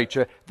 human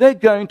nature, they're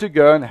going to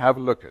go and have a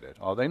look at it,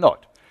 are they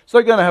not? So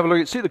they're going to have a look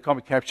at, see the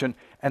comic caption,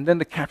 and then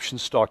the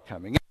captions start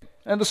coming in.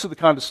 And this is the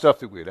kind of stuff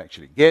that we'd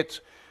actually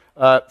get.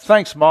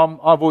 Thanks, Mom,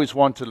 I've always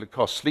wanted a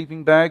Lacoste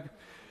sleeping bag.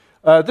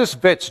 This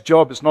vet's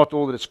job is not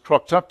all that it's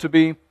crocked up to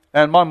be,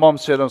 and my mom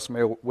said I must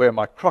wear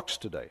my Crocs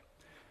today.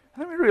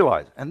 And then we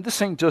realized, and this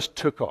thing just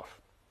took off.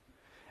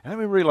 And then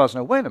we realized,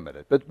 no, wait a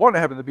minute, but what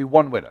happened? There'd be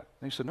one winner.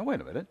 And he said, no, wait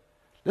a minute.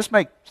 Let's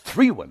make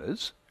 3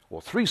 winners,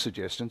 or 3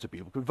 suggestions that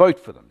people could vote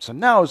for them. So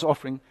now it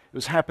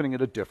was happening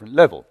at a different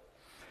level.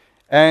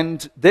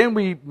 And then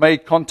we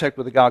made contact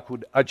with a guy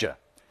called Ajah.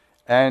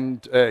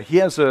 And he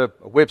has a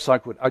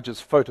website called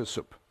Ajah's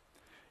Photosoup.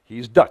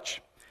 He's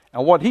Dutch.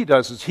 And what he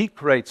does is he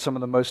creates some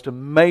of the most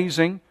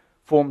amazing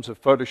forms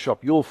of Photoshop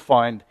you'll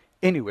find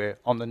anywhere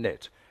on the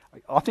net.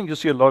 I think you'll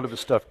see a lot of the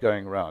stuff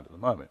going around at the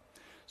moment.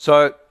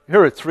 So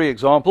here are 3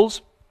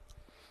 examples.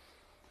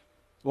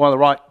 The one on the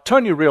right,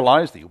 Tony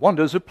realized the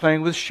wonders of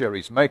playing with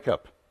Sherry's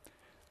makeup.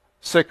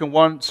 Second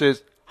one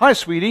says, hi,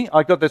 sweetie,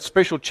 I got that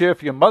special chair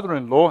for your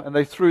mother-in-law, and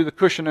they threw the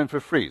cushion in for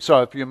free.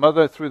 So for your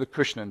mother, threw the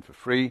cushion in for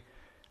free.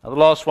 And the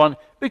last one,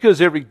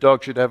 because every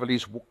dog should have at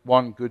least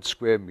 1 good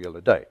square meal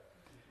a day.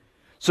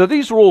 So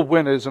these are all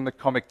winners in the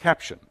comic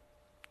caption.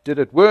 Did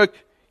it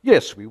work?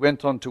 Yes, we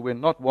went on to win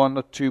not 1,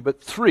 not 2,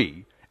 but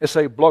 3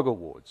 SA Blog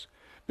Awards,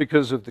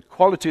 because of the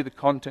quality of the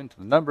content,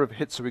 the number of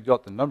hits that we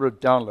got, the number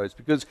of downloads,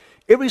 because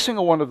every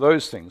single one of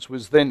those things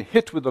was then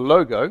hit with the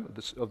logo,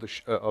 of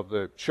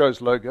the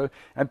show's logo,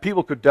 and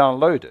people could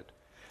download it.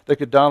 They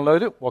could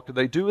download it. What could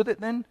they do with it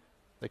then?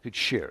 They could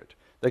share it.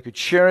 They could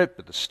share it,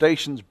 but the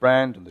station's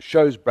brand and the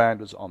show's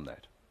brand was on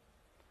that.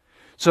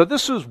 So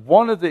this was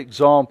one of the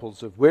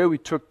examples of where we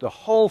took the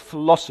whole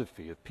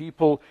philosophy of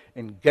people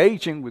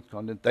engaging with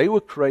content. They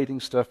were creating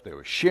stuff, they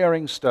were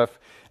sharing stuff,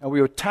 and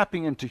we were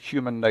tapping into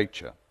human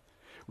nature.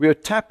 We are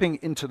tapping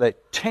into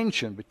that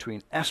tension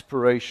between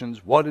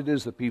aspirations, what it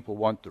is that people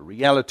want, the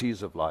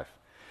realities of life.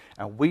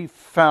 And we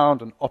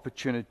found an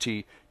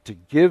opportunity to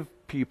give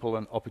people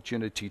an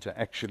opportunity to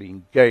actually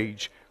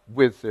engage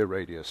with their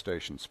radio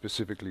station,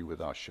 specifically with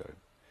our show.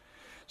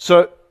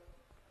 So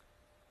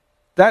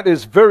that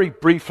is very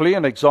briefly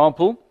an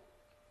example.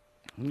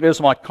 There's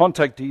my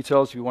contact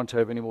details. If you want to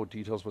have any more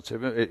details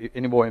whatsoever,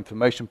 any more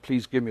information,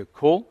 please give me a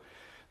call.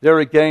 There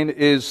again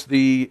is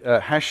the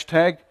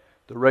hashtag,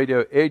 the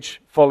Radio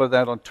Edge. Follow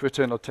that on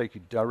Twitter, and it'll take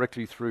you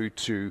directly through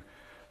to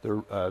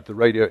the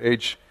Radio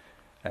Edge.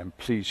 And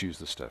please use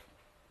the stuff.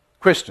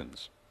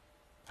 Questions?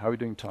 How are we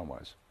doing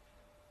time-wise?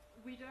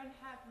 We don't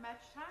have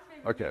much time.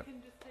 Maybe Okay. we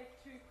can just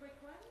take 2 quick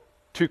ones.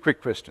 2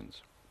 quick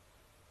questions.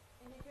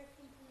 Any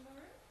questions in the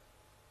room?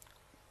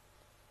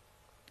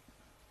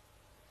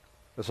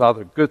 It's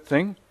either a good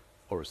thing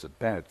or it's a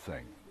bad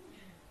thing.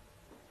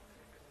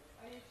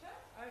 Are you sure?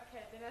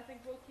 Okay, then I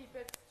think we'll keep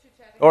it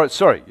chit-chatting. All right,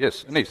 sorry.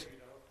 Yes, Anise.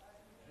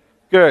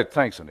 Good.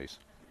 Thanks, Anise.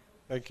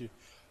 Thank you.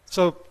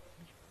 So,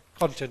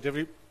 content.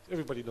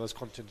 Everybody knows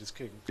content is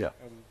king. Yeah.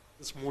 And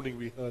this morning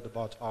we heard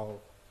about how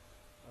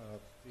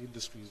the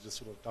industry is just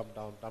sort of dumbed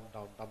down,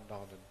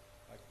 and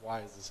like, why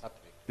is this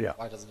happening? Yeah.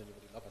 Why doesn't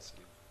anybody love us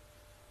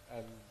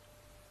anymore? And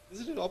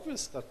isn't it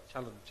obvious that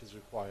talent is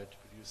required to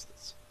produce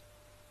this?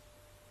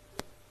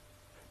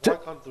 Why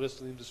can't the rest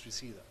of the industry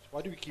see that?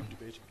 Why do we keep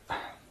debating it?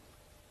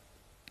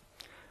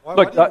 Why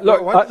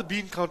did the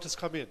bean counters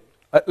come in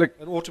Look,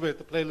 and automate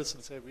the playlist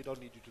and say, we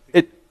don't need you to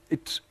think?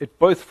 it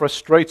both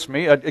frustrates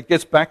me. It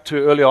gets back to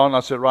early on,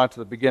 I said right at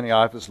the beginning,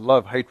 I have this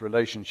love-hate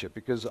relationship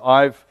because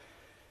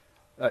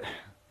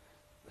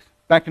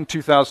back in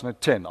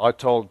 2010, I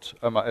told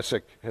Omar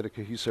Essek, head of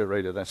Kahiso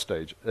Radio at that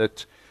stage,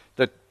 that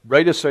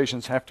radio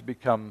stations have to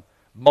become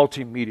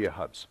multimedia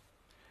hubs.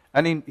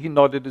 And he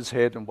nodded his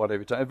head and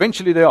whatever.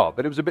 Eventually they are,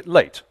 but it was a bit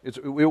late.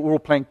 We're all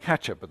playing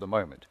catch-up at the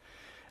moment.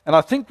 And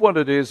I think what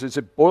it is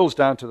it boils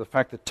down to the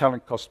fact that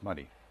talent costs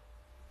money.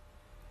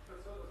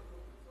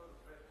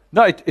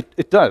 No,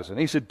 it does, and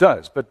he said it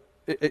does, but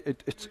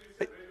it's...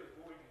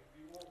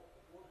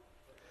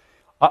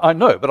 I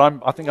know, but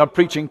I think I'm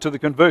preaching to the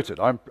converted.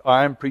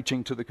 I am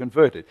preaching to the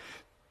converted.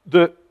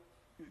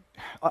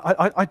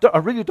 I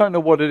really don't know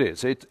what it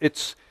is. I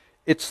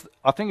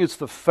think it's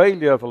the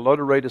failure of a lot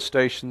of radio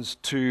stations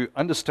to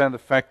understand the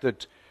fact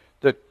that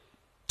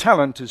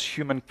talent is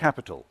human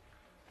capital.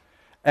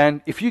 And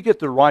if you get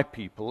the right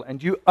people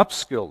and you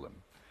upskill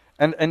them,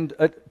 and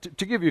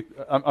to give you,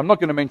 I'm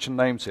not going to mention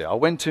names here. I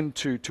went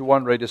into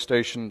one radio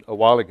station a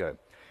while ago,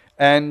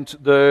 and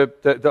the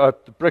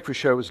breakfast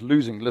show was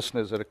losing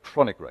listeners at a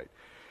chronic rate.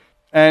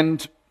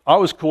 And I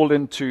was called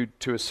in to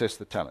assess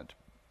the talent.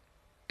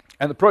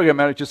 And the program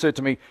manager said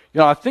to me,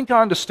 I think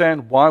I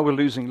understand why we're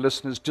losing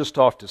listeners just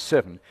after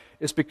 7.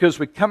 It's because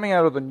we're coming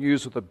out of the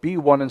news with a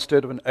B1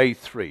 instead of an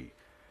A3. And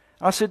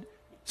I said,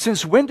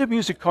 since when did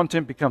music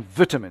content become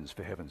vitamins,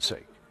 for heaven's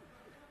sake?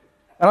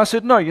 And I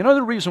said, no,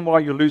 the reason why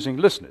you're losing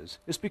listeners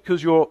is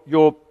because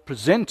your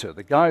presenter,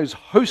 the guy who's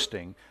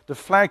hosting the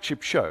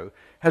flagship show,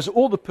 has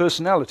all the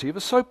personality of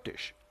a soap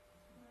dish.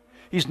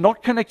 He's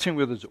not connecting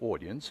with his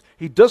audience.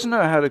 He doesn't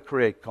know how to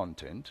create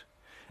content.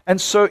 And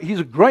so he's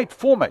a great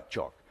format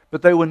jock,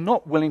 but they were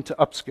not willing to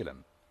upskill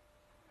him.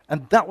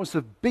 And that was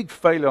the big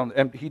failure.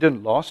 And he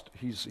didn't last.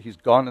 He's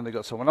gone and they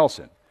got someone else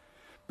in.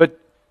 But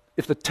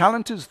if the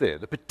talent is there,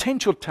 the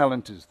potential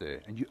talent is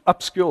there, and you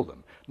upskill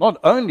them, not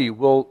only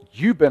will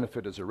you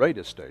benefit as a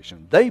radio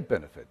station, they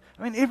benefit.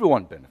 I mean,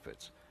 everyone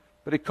benefits.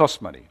 But it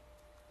costs money.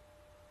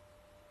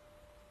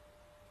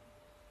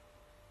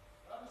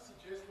 I would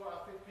suggest why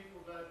I think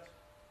people don't,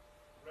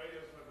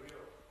 radio's not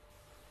real.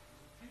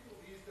 People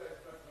these days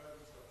don't know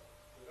themselves.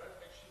 They don't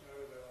actually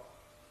know who they are.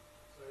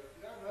 So if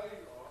you don't know who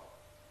you are,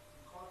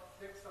 you can't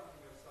detect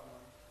something of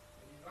someone,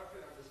 and you're not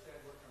going to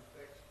understand what comes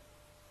back to you.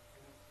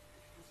 And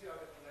you can see how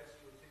that relates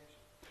to your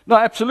attention.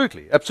 No,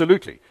 absolutely,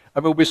 absolutely. I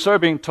mean, we're so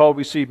being told,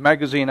 we see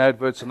magazine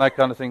adverts and that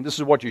kind of thing. This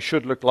is what you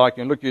should look like,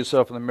 and look at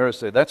yourself in the mirror and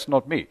say, that's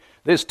not me.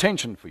 There's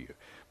tension for you.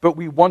 But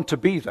we want to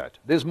be that.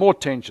 There's more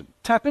tension.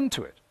 Tap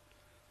into it.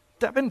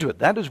 Tap into it.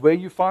 That is where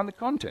you find the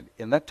content,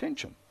 in that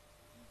tension.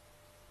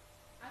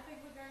 I think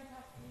we're going to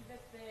have to leave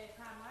it there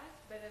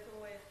time-wise, but as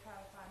always, try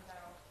to find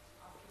out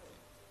afterwards.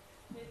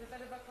 There's a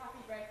bit of a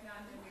coffee break now,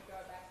 and then we go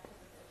back to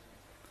the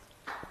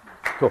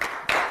session.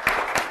 Cool.